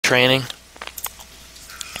training,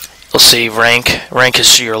 you'll see rank. Rank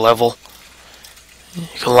is your level. You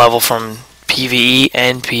can level from PvE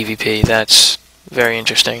and PvP. That's very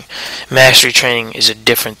interesting. Mastery training is a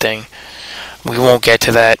different thing. We won't get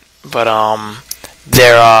to that, but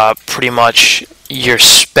they're pretty much your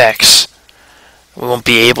specs. We won't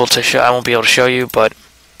be able to show. I won't be able to show you, but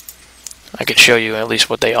I could show you at least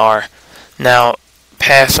what they are. Now,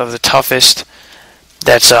 Path of the Toughest.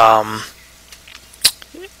 That's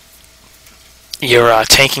your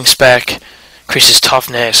tanking spec. Increases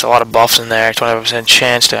toughness. A lot of buffs in there. 25%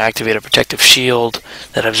 chance to activate a protective shield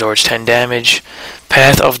that absorbs 10 damage.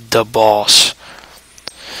 Path of the Boss.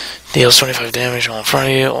 Deals 25 damage all in front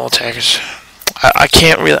of you. All attackers. I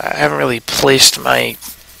haven't really placed my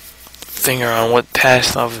finger on what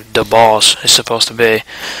Path of the Boss is supposed to be.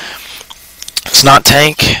 It's not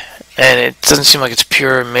tank, and it doesn't seem like it's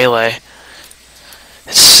pure melee.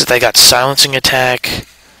 They got silencing attack.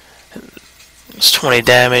 It's 20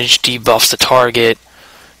 damage. Debuffs the target.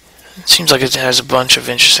 It seems like it has a bunch of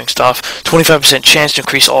interesting stuff. 25% chance to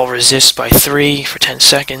increase all resists by 3 for 10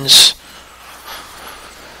 seconds.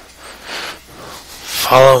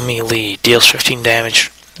 Follow me lead. Deals 15 damage.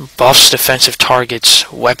 Buffs defensive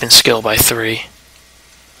targets. Weapon skill by 3.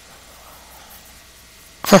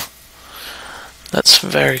 Huh. That's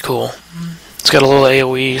very cool. It's got a little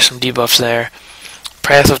AoE, some debuffs there.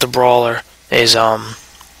 Path of the Brawler is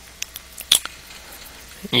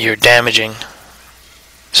your damaging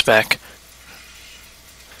spec.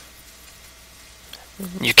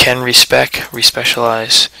 You can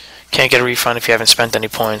respecialize. Can't get a refund if you haven't spent any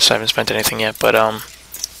points. I haven't spent anything yet, but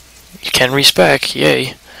you can respec.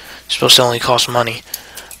 Yay! It's supposed to only cost money,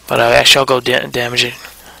 but actually I'll go damage it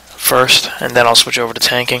first, and then I'll switch over to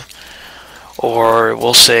tanking. Or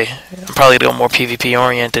we'll see. I'm probably gonna go more PvP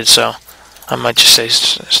oriented, so I might just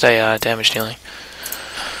stay damage dealing.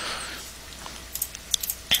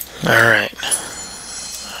 Alright.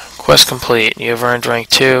 Quest complete. You have earned rank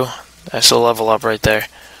 2. That's the level up right there.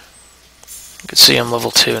 You can see I'm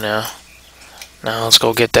level 2 now. Now let's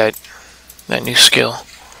go get that new skill.